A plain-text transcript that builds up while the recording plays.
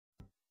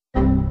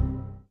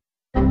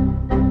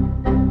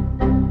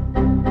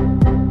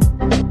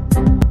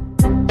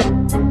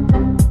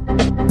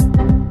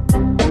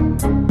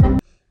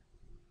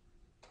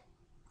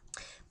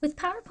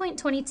PowerPoint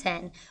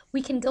 2010,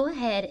 we can go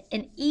ahead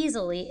and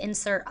easily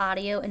insert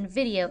audio and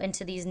video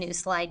into these new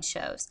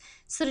slideshows.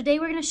 So today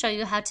we're going to show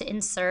you how to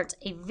insert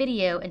a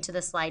video into the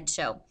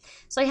slideshow.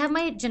 So I have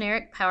my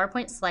generic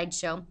PowerPoint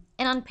slideshow,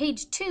 and on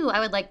page 2 I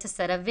would like to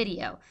set a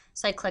video.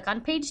 So I click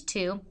on page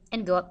 2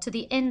 and go up to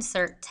the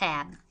Insert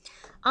tab.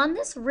 On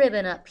this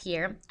ribbon up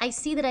here, I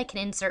see that I can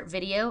insert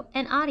video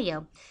and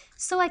audio.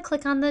 So I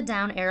click on the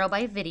down arrow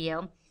by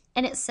video,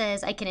 and it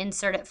says I can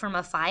insert it from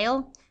a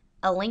file,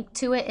 a link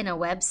to it in a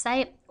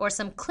website, or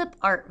some clip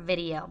art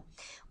video.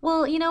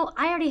 Well,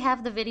 I already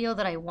have the video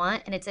that I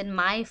want, and it's in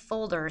my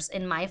folders,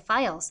 in my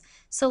files.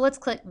 So let's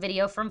click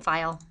Video from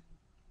File.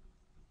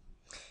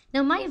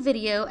 Now my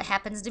video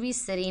happens to be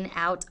sitting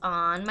out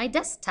on my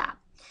desktop.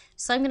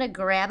 So I'm going to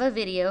grab a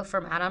video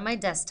from out on my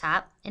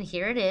desktop, and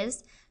here it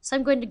is. So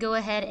I'm going to go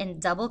ahead and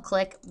double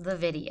click the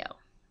video.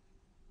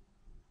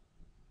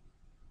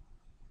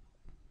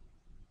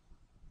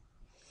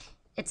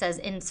 It says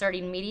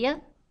Inserting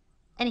Media.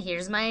 And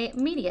here's my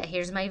media,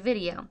 here's my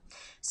video.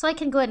 So I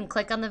can go ahead and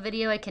click on the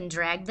video. I can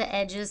drag the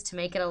edges to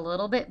make it a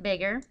little bit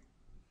bigger.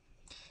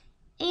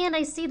 And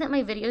I see that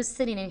my video is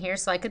sitting in here,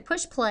 so I could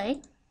push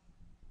play.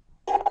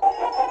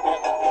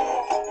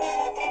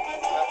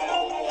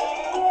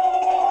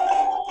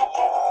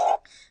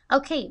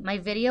 Okay, my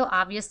video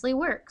obviously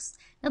works.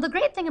 Now the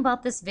great thing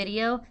about this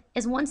video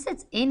is once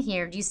it's in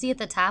here, do you see at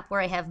the top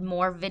where I have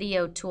more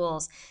video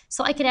tools?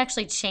 So I can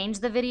actually change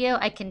the video.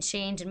 I can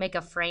change and make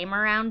a frame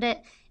around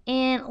it.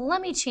 And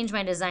let me change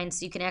my design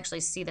so you can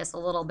actually see this a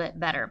little bit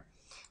better.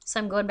 So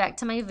I'm going back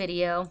to my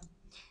video.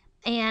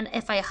 And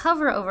if I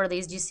hover over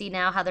these, do you see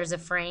now how there's a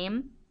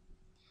frame?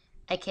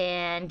 I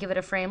can give it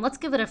a frame. Let's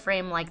give it a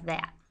frame like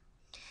that.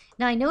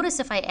 Now I notice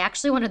if I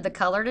actually wanted the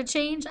color to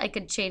change, I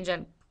could change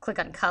and click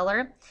on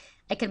color.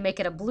 I can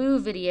make it a blue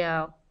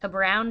video, a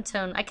brown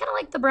tone. I kind of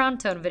like the brown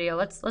tone video.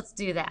 Let's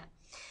do that.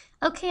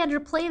 Okay, under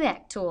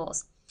playback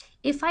tools,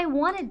 if I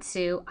wanted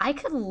to, I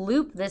could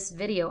loop this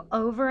video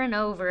over and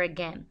over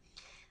again,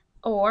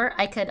 or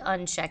I could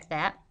uncheck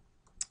that.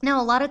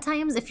 Now, a lot of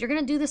times, if you're going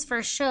to do this for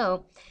a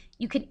show,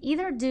 you can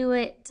either do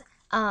it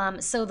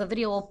so the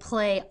video will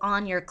play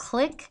on your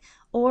click,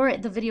 or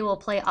the video will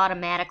play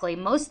automatically.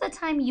 Most of the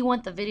time, you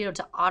want the video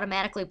to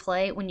automatically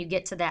play when you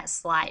get to that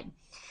slide.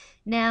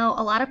 Now,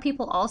 a lot of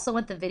people also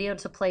want the video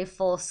to play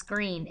full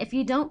screen. If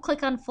you don't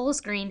click on full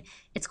screen,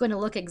 it's going to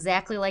look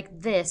exactly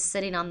like this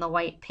sitting on the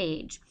white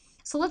page.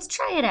 So let's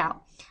try it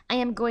out. I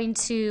am going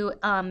to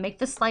make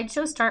the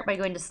slideshow start by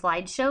going to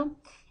Slideshow,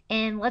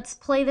 and let's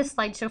play the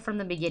slideshow from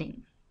the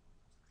beginning.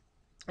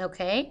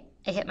 Okay,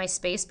 I hit my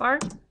space bar.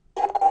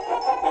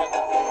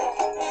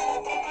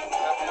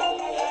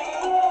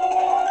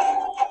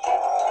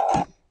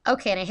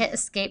 Okay, and I hit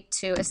escape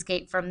to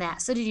escape from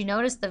that. So did you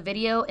notice the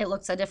video, it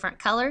looks a different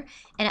color,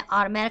 and it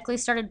automatically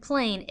started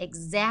playing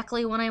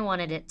exactly when I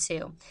wanted it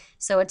to.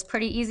 So it's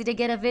pretty easy to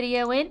get a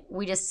video in.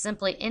 We just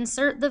simply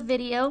insert the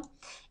video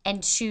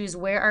and choose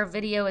where our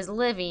video is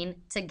living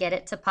to get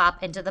it to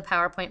pop into the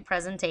PowerPoint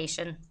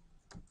presentation.